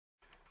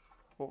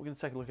What we're going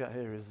to take a look at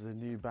here is the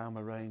new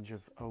Baumer range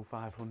of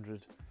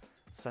O500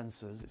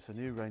 sensors. It's a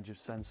new range of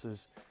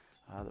sensors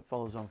that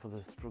follows on from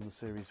the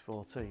Series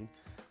 14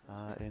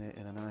 in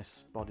a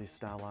nice body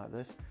style like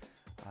this.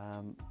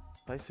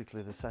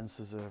 Basically the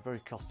sensors are a very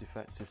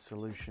cost-effective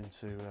solution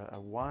to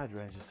a wide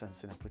range of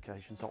sensing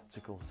applications,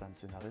 optical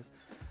sensing that is.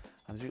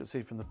 And as you can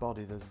see from the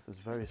body, there's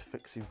various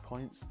fixing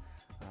points,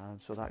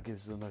 so that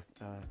gives them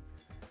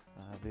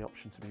the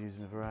option to be used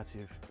in a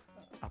variety of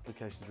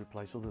applications to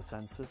replace other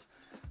sensors.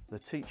 The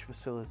teach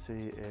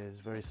facility is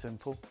very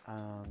simple,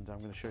 and I'm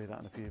going to show you that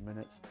in a few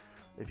minutes.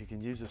 If you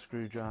can use a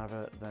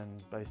screwdriver, then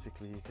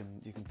basically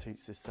you can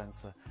teach this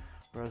sensor,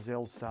 whereas the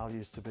old style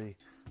used to be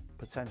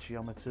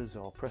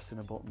potentiometers or pressing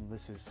a button.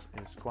 This is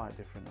quite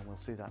different, and we'll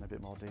see that in a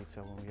bit more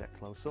detail when we get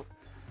close up.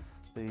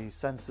 The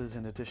sensors,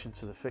 in addition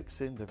to the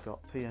fixing, they've got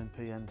PNP,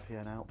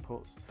 NPN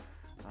outputs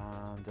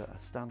and a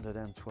standard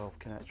M12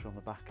 connector on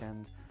the back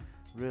end.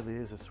 Really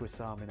is a Swiss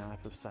Army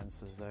knife of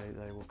sensors.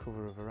 They will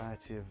cover a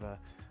variety of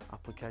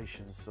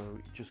applications, so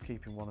just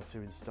keeping one or two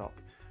in stock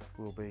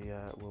will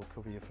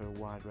cover you for a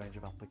wide range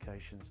of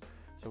applications.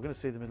 So we're going to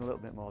see them in a little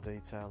bit more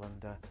detail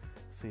and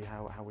see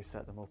how we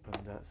set them up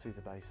and see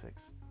the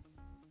basics.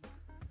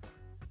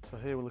 So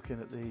here we're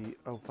looking at the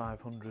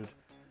O500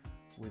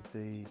 with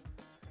the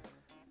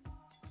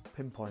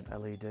pinpoint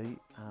LED,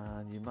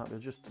 and you might be able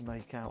just to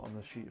make out on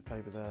the sheet of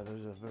paper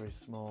there's a very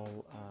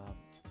small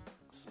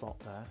spot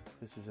there.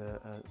 This is a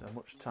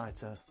much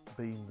tighter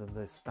beam than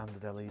the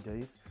standard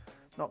LEDs.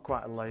 Not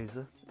quite a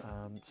laser,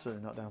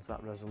 certainly not down to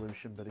that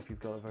resolution, but if you've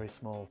got a very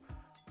small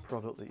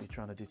product that you're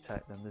trying to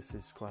detect, then this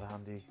is quite a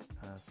handy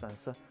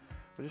sensor.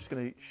 We're just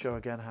going to show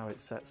again how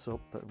it sets up,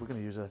 but we're going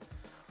to use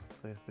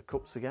the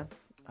cups again.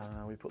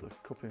 We put the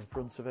cup in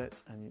front of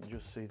it, and you can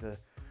just see the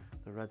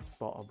red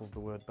spot above the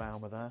word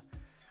Baumer there.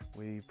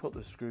 We put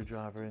the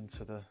screwdriver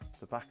into the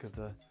back of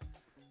the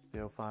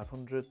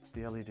O500,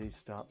 the LEDs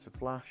start to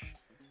flash.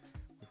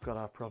 We've got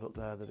our product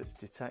there that it's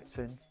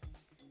detecting.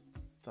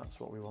 That's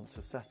what we want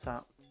to set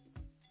at.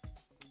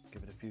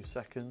 Give it a few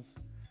seconds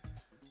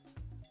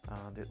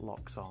and it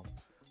locks on.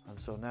 And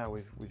so now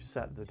we've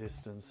set the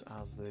distance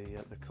as the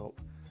cup,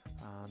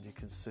 and you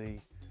can see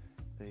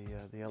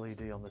the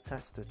LED on the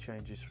tester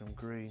changes from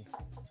green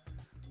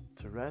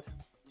to red.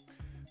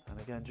 And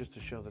again, just to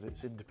show that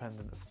it's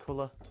independent of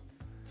colour,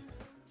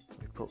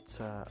 we put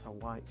a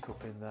white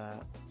cup in there,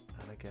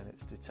 and again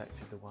it's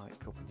detected the white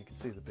cup, and you can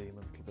see the beam a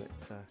little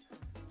bit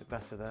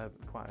better there,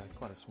 but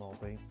quite a small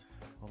beam,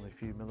 only a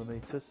few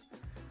millimetres.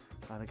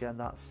 And again,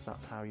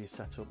 that's how you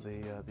set up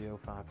the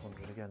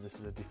O500. Again, this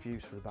is a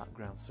diffuse with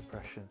background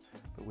suppression,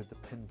 but with the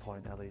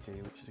pinpoint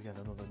LED, which is again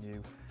another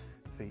new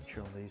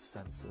feature on these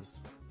sensors.